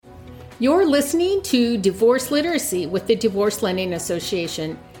You're listening to Divorce Literacy with the Divorce Lending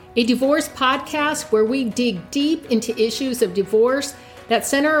Association, a divorce podcast where we dig deep into issues of divorce that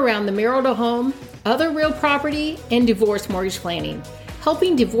center around the marital home, other real property, and divorce mortgage planning,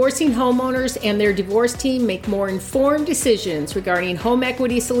 helping divorcing homeowners and their divorce team make more informed decisions regarding home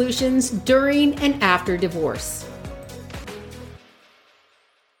equity solutions during and after divorce.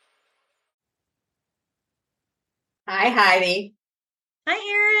 Hi, Heidi. Hi,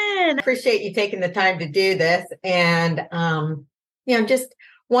 Erin. Appreciate you taking the time to do this. And, just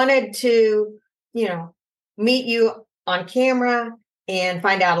wanted to, meet you on camera and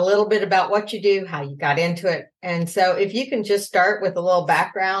find out a little bit about what you do, how you got into it. And so if you can just start with a little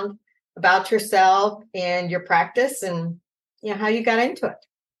background about yourself and your practice and, how you got into it.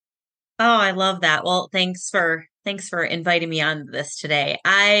 Oh, I love that. Well, thanks for inviting me on this today.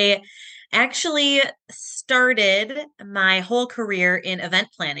 I actually started my whole career in event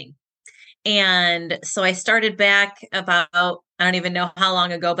planning. And so I started back about, I don't even know how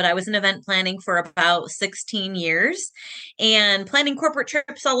long ago, but I was in event planning for about 16 years and planning corporate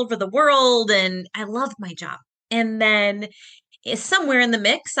trips all over the world. And I loved my job. And then somewhere in the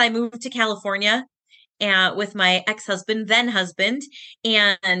mix, I moved to California with my ex-husband, then husband,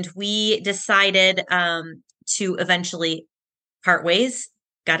 and we decided to eventually part ways.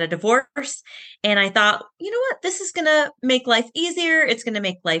 Got a divorce. And I thought, you know what? This is going to make life easier. It's going to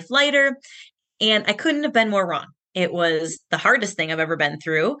make life lighter. And I couldn't have been more wrong. It was the hardest thing I've ever been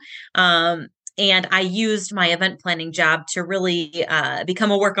through. And I used my event planning job to really become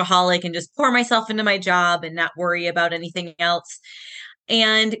a workaholic and just pour myself into my job and not worry about anything else.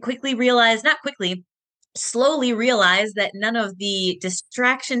 And slowly realized that none of the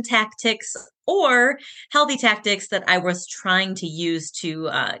distraction tactics or healthy tactics that I was trying to use to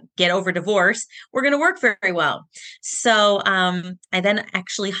get over divorce were going to work very well. So I then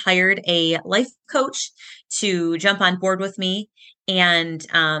actually hired a life coach to jump on board with me. And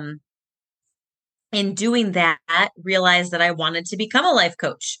in doing that, realized that I wanted to become a life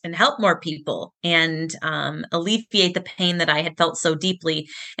coach and help more people and alleviate the pain that I had felt so deeply.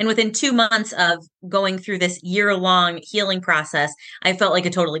 And within 2 months of going through this year-long healing process, I felt like a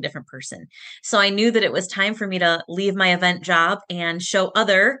totally different person. So I knew that it was time for me to leave my event job and show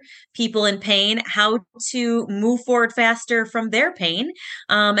other people in pain how to move forward faster from their pain.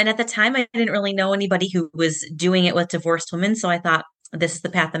 And at the time, I didn't really know anybody who was doing it with divorced women. So I thought, this is the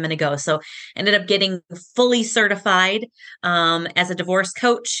path I'm going to go. So ended up getting fully certified as a divorce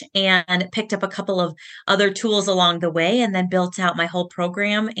coach and picked up a couple of other tools along the way and then built out my whole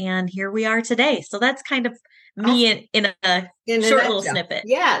program. And here we are today. So that's kind of me in a short little snippet.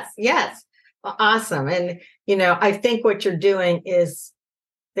 Yes. Awesome. And, I think what you're doing is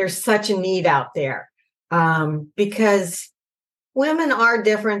there's such a need out there because women are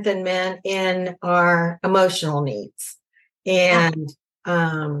different than men in our emotional needs. And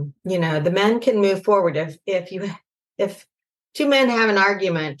the men can move forward. If two men have an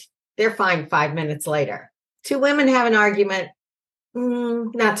argument, they're fine 5 minutes later. Two women have an argument,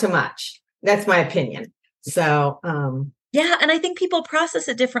 not so much. That's my opinion. So, yeah. And I think people process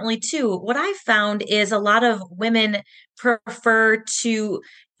it differently too. What I've found is a lot of women prefer to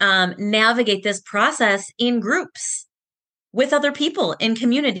navigate this process in groups with other people in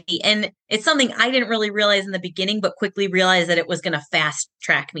community. And it's something I didn't really realize in the beginning, but quickly realized that it was going to fast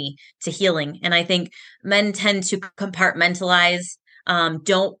track me to healing. And I think men tend to compartmentalize,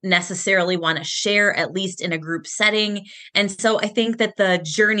 don't necessarily want to share, at least in a group setting. And so I think that the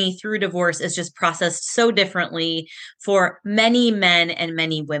journey through divorce is just processed so differently for many men and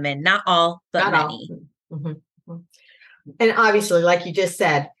many women, not all, but not many. All. Mm-hmm. And obviously, like you just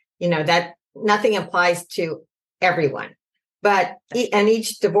said, that nothing applies to everyone. But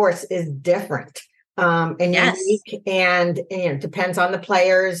each divorce is different and unique, and depends on the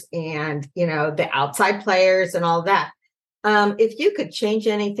players and the outside players and all that. If you could change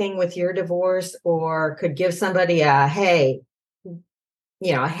anything with your divorce, or could give somebody a heads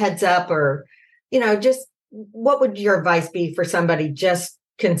up, or just what would your advice be for somebody just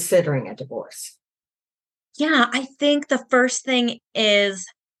considering a divorce? Yeah, I think the first thing is,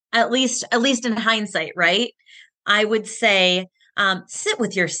 at least in hindsight, right? I would say, sit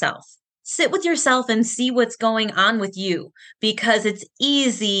with yourself and see what's going on with you, because it's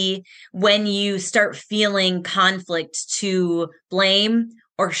easy when you start feeling conflict to blame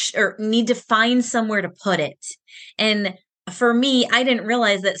or need to find somewhere to put it. And for me, I didn't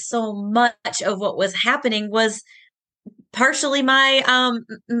realize that so much of what was happening was partially my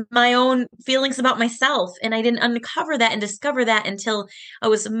own feelings about myself, and I didn't uncover that and discover that until I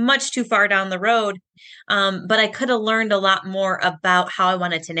was much too far down the road. But I could have learned a lot more about how I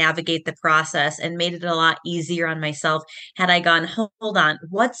wanted to navigate the process and made it a lot easier on myself had I gone, hold on,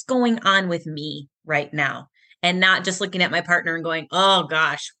 what's going on with me right now? And not just looking at my partner and going, oh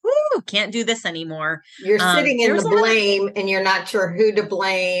gosh, whoo, can't do this anymore. You're sitting in There's the a lot of blame and you're not sure who to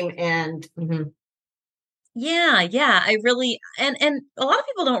blame. And Yeah, I really and a lot of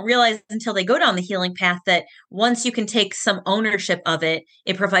people don't realize until they go down the healing path that once you can take some ownership of it,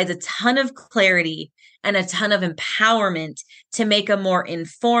 it provides a ton of clarity and a ton of empowerment to make a more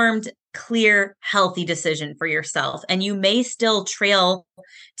informed, clear, healthy decision for yourself. And you may still trail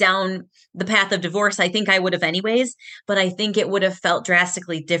down the path of divorce. I think I would have anyways, but I think it would have felt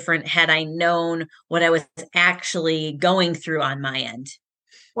drastically different had I known what I was actually going through on my end.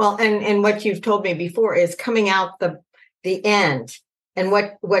 well, and what you've told me before is coming out the end and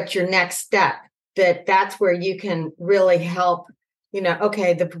what's your next step, that's where you can really help,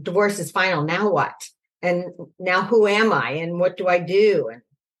 okay, the divorce is final. Now what? And now who am I and what do I do? And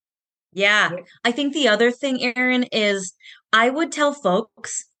Yeah. I think the other thing, Erin, is I would tell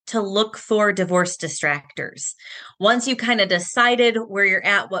folks to look for divorce distractors. Once you kind of decided where you're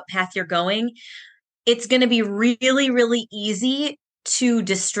at, what path you're going, it's going to be really, really easy to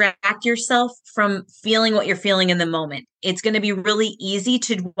distract yourself from feeling what you're feeling in the moment. It's going to be really easy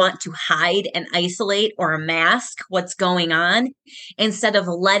to want to hide and isolate or mask what's going on instead of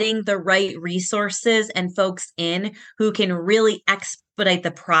letting the right resources and folks in who can really expedite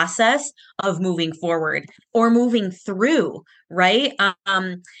the process of moving forward or moving through, right?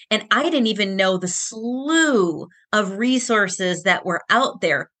 And I didn't even know the slew of resources that were out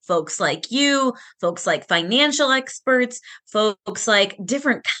there. Folks like you, folks like financial experts, folks like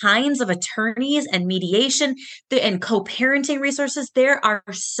different kinds of attorneys and mediation and co-parenting resources. There are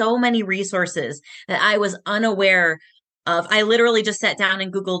so many resources that I was unaware of. I literally just sat down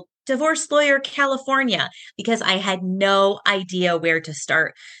and Googled divorce lawyer California because I had no idea where to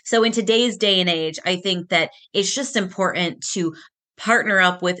start. So in today's day and age, I think that it's just important to partner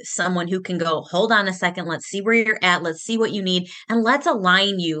up with someone who can go, hold on a second, let's see where you're at, let's see what you need, and let's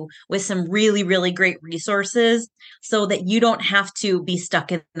align you with some really, really great resources so that you don't have to be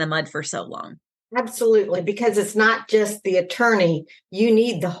stuck in the mud for so long. absolutely, because it's not just the attorney, you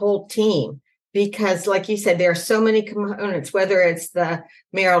need the whole team. Because like you said, there are so many components, whether it's the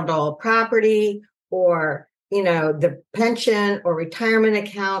marital property or, the pension or retirement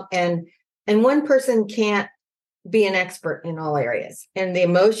account. And one person can't be an expert in all areas. And the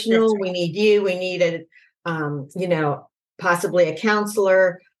emotional, we need you, we need possibly a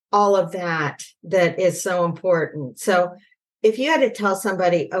counselor, all of that is so important. So if you had to tell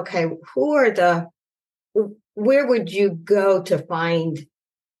somebody, okay, where would you go to find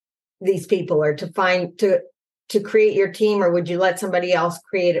these people or to create your team, or would you let somebody else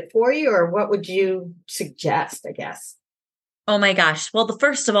create it for you, or what would you suggest, I guess? Oh my gosh. Well,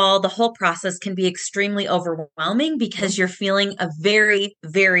 first of all, the whole process can be extremely overwhelming because you're feeling a very,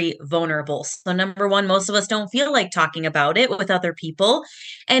 very vulnerable. So number one, most of us don't feel like talking about it with other people.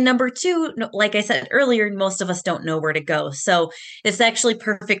 And number two, like I said earlier, most of us don't know where to go. So it's actually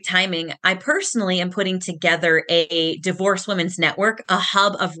perfect timing. I personally am putting together a divorce women's network, a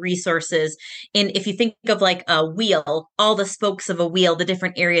hub of resources. And if you think of like a wheel, all the spokes of a wheel, the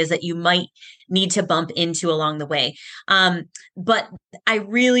different areas that you might need to bump into along the way. But I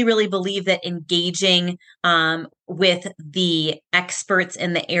really, really believe that engaging with the experts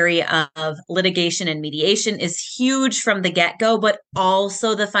in the area of litigation and mediation is huge from the get-go, but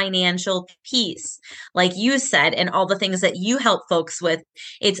also the financial piece, like you said, and all the things that you help folks with.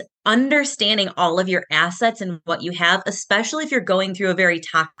 It's understanding all of your assets and what you have, especially if you're going through a very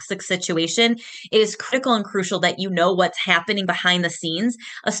toxic situation. It is critical and crucial that you know what's happening behind the scenes,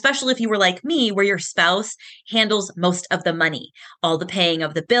 especially if you were like me, where your spouse handles most of the money, all the paying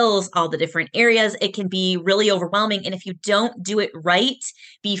of the bills, all the different areas. It can be really overwhelming. And if you don't do it right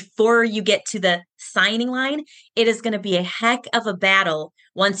before you get to the signing line, it is going to be a heck of a battle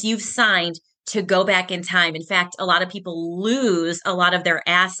once you've signed to go back in time. In fact, a lot of people lose a lot of their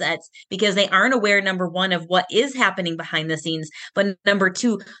assets because they aren't aware, number one, of what is happening behind the scenes, but number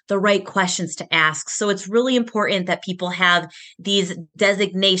two, the right questions to ask. So it's really important that people have these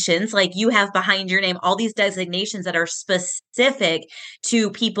designations like you have behind your name, all these designations that are specific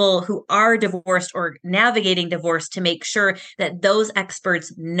to people who are divorced or navigating divorce, to make sure that those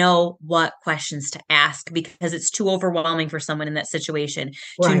experts know what questions to ask, because it's too overwhelming for someone in that situation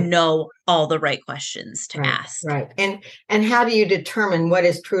to know all the right questions to ask. Right. And how do you determine what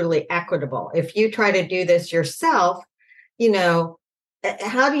is truly equitable? If you try to do this yourself,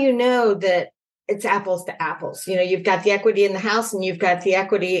 how do you know that it's apples to apples? You've got the equity in the house and you've got the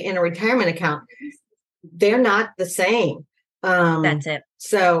equity in a retirement account. They're not the same. That's it.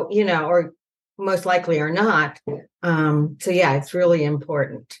 So, or most likely are not. So yeah, it's really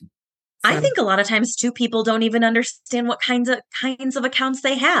important. I think a lot of times too, people don't even understand what kinds of accounts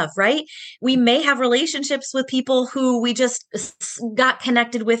they have, right? We may have relationships with people who we just got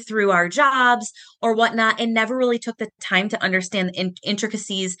connected with through our jobs or whatnot, and never really took the time to understand the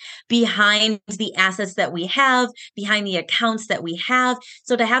intricacies behind the assets that we have, behind the accounts that we have.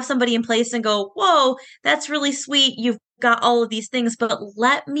 So to have somebody in place and go, whoa, that's really sweet. You've got all of these things, but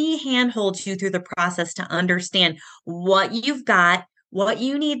let me handhold you through the process to understand what you've got, what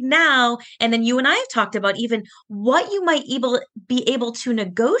you need now. And then you and I have talked about even what you might be able to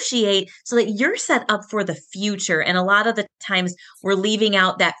negotiate so that you're set up for the future. And a lot of the times we're leaving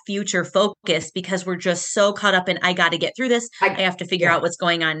out that future focus because we're just so caught up in, I got to get through this. I have to figure out what's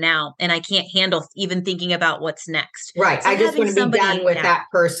going on now. And I can't handle even thinking about what's next. Right. So I just want to be done with that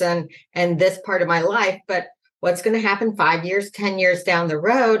person and this part of my life. But what's going to happen 5 years, 10 years down the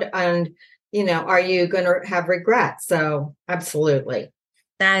road? And are you going to have regrets? So absolutely.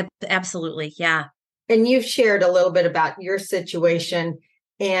 Absolutely. Yeah. And you've shared a little bit about your situation.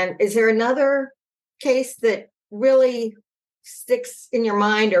 And is there another case that really sticks in your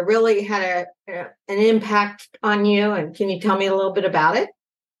mind or really had an impact on you? And can you tell me a little bit about it?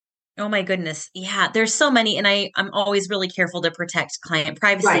 Oh my goodness. Yeah. There's so many. And I'm always really careful to protect client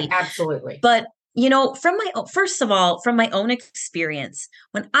privacy. Right. Absolutely. But first of all, from my own experience,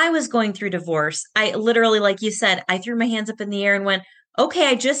 when I was going through divorce, I literally, like you said, I threw my hands up in the air and went, okay,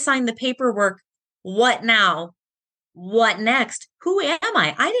 I just signed the paperwork. What now? What next? Who am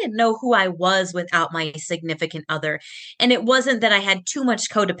I? I didn't know who I was without my significant other. And it wasn't that I had too much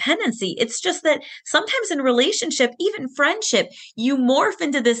codependency. It's just that sometimes in relationship, even friendship, you morph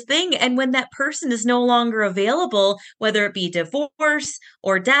into this thing. And when that person is no longer available, whether it be divorce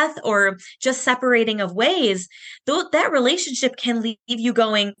or death or just separating of ways, that relationship can leave you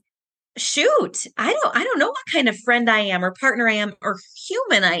going, shoot, I don't know what kind of friend I am or partner I am or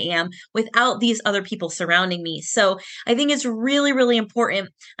human I am without these other people surrounding me. So I think it's really, really important.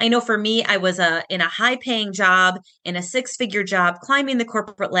 I know for me, I was in a high paying job, in a 6-figure job, climbing the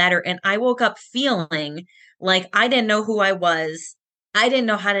corporate ladder. And I woke up feeling like I didn't know who I was. I didn't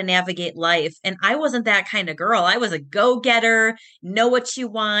know how to navigate life. And I wasn't that kind of girl. I was a go-getter, know what you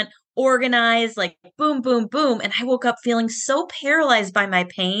want, organized, like boom, boom, boom. And I woke up feeling so paralyzed by my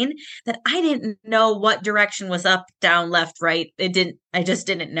pain that I didn't know what direction was up, down, left, right. I just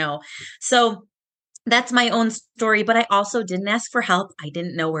didn't know. So that's my own story, but I also didn't ask for help. I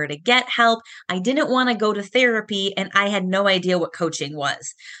didn't know where to get help. I didn't want to go to therapy, and I had no idea what coaching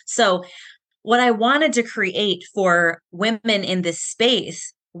was. So what I wanted to create for women in this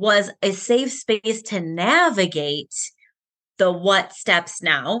space was a safe space to navigate the what steps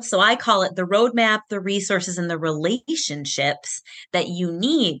now. So I call it the roadmap, the resources, and the relationships that you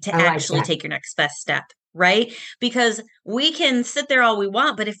need to actually take your next best step, right? Because we can sit there all we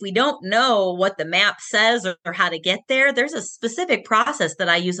want, but if we don't know what the map says or how to get there, there's a specific process that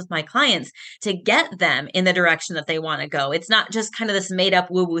I use with my clients to get them in the direction that they want to go. It's not just kind of this made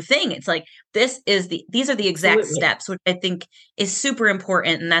up woo-woo thing. It's like, these are the exact steps, which I think is super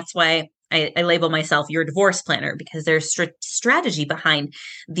important. And that's why I label myself your divorce planner, because there's strategy behind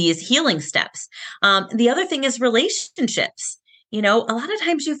these healing steps. The other thing is relationships. A lot of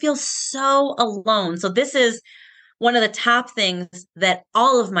times you feel so alone. So this is one of the top things that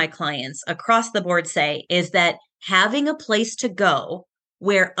all of my clients across the board say, is that having a place to go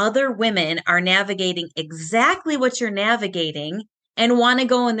where other women are navigating exactly what you're navigating and want to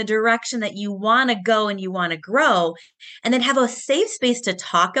go in the direction that you want to go and you want to grow, and then have a safe space to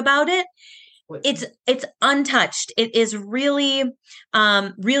talk about it. It's untouched. It is really,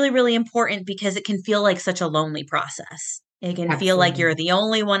 really, really important, because it can feel like such a lonely process. It can feel like you're the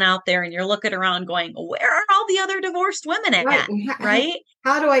only one out there and you're looking around going, where are all the other divorced women at? Right?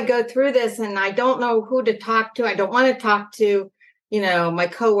 How do I go through this? And I don't know who to talk to. I don't want to talk to, my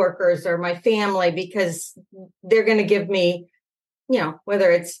coworkers or my family, because they're going to give me, whether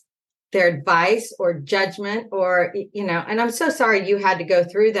it's their advice or judgment or, and I'm so sorry you had to go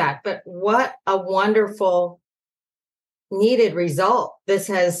through that, but what a wonderful needed result this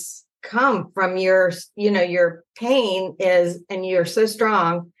has come from. Your pain is, and you're so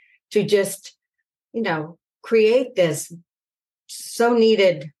strong to just, create this so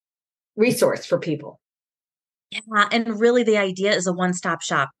needed resource for people. Yeah. And really the idea is a one-stop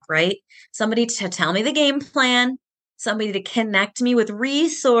shop, right? Somebody to tell me the game plan, somebody to connect me with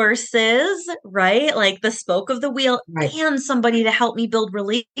resources, right? Like the spoke of the wheel, Right. and somebody to help me build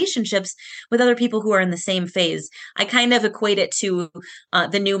relationships with other people who are in the same phase. I kind of equate it to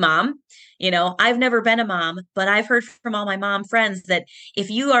the new mom. I've never been a mom, but I've heard from all my mom friends that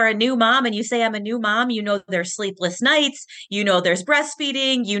if you are a new mom and you say I'm a new mom, there's sleepless nights, there's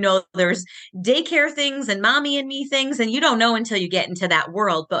breastfeeding, there's daycare things and mommy and me things, and you don't know until you get into that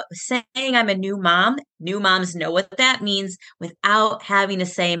world. But saying I'm a new moms know what that means without having to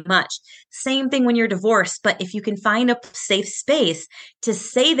say much. Same thing when you're divorced, but if you can find a safe space to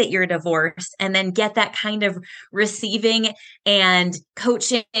say that you're divorced and then get that kind of receiving and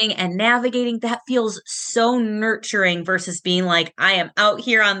coaching and navigating, that feels so nurturing versus being like, I am out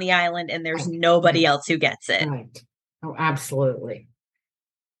here on the island and there's nobody else who gets it. Right. Oh, absolutely.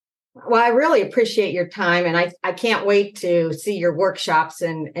 Well, I really appreciate your time, and I can't wait to see your workshops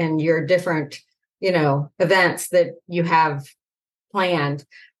and your different, events that you have planned.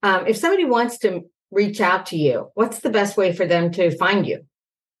 If somebody wants to reach out to you, what's the best way for them to find you?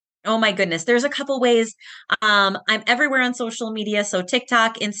 Oh my goodness. There's a couple ways. I'm everywhere on social media. So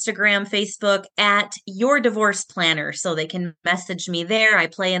TikTok, Instagram, Facebook at Your Divorce Planner. So they can message me there. I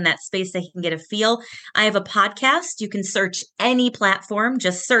play in that space. They can get a feel. I have a podcast. You can search any platform,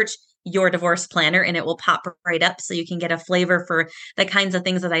 just search Your Divorce Planner and it will pop right up so you can get a flavor for the kinds of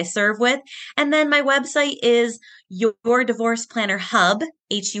things that I serve with. And then my website is Your Divorce Planner Hub,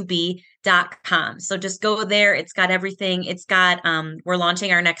 HUB.com. So just go there. It's got everything. It's got, we're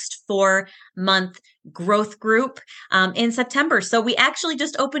launching our next 4-month growth group in September. So we actually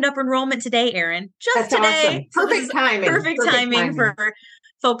just opened up enrollment today, Erin, just That's today. Awesome. Perfect timing. Perfect timing for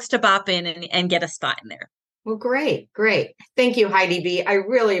folks to pop in and get a spot in there. Well, great. Thank you, Heidi B. I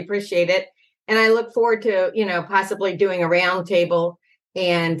really appreciate it. And I look forward to, possibly doing a roundtable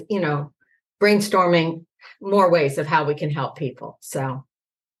and, brainstorming more ways of how we can help people. So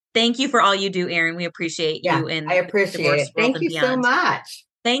thank you for all you do, Erin. We appreciate you. And I appreciate it. Thank you so much.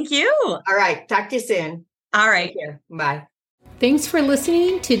 Thank you. All right. Talk to you soon. All right. Bye. Thanks for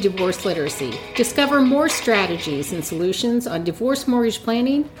listening to Divorce Literacy. Discover more strategies and solutions on divorce mortgage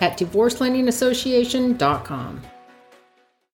planning at divorcelendingassociation.com.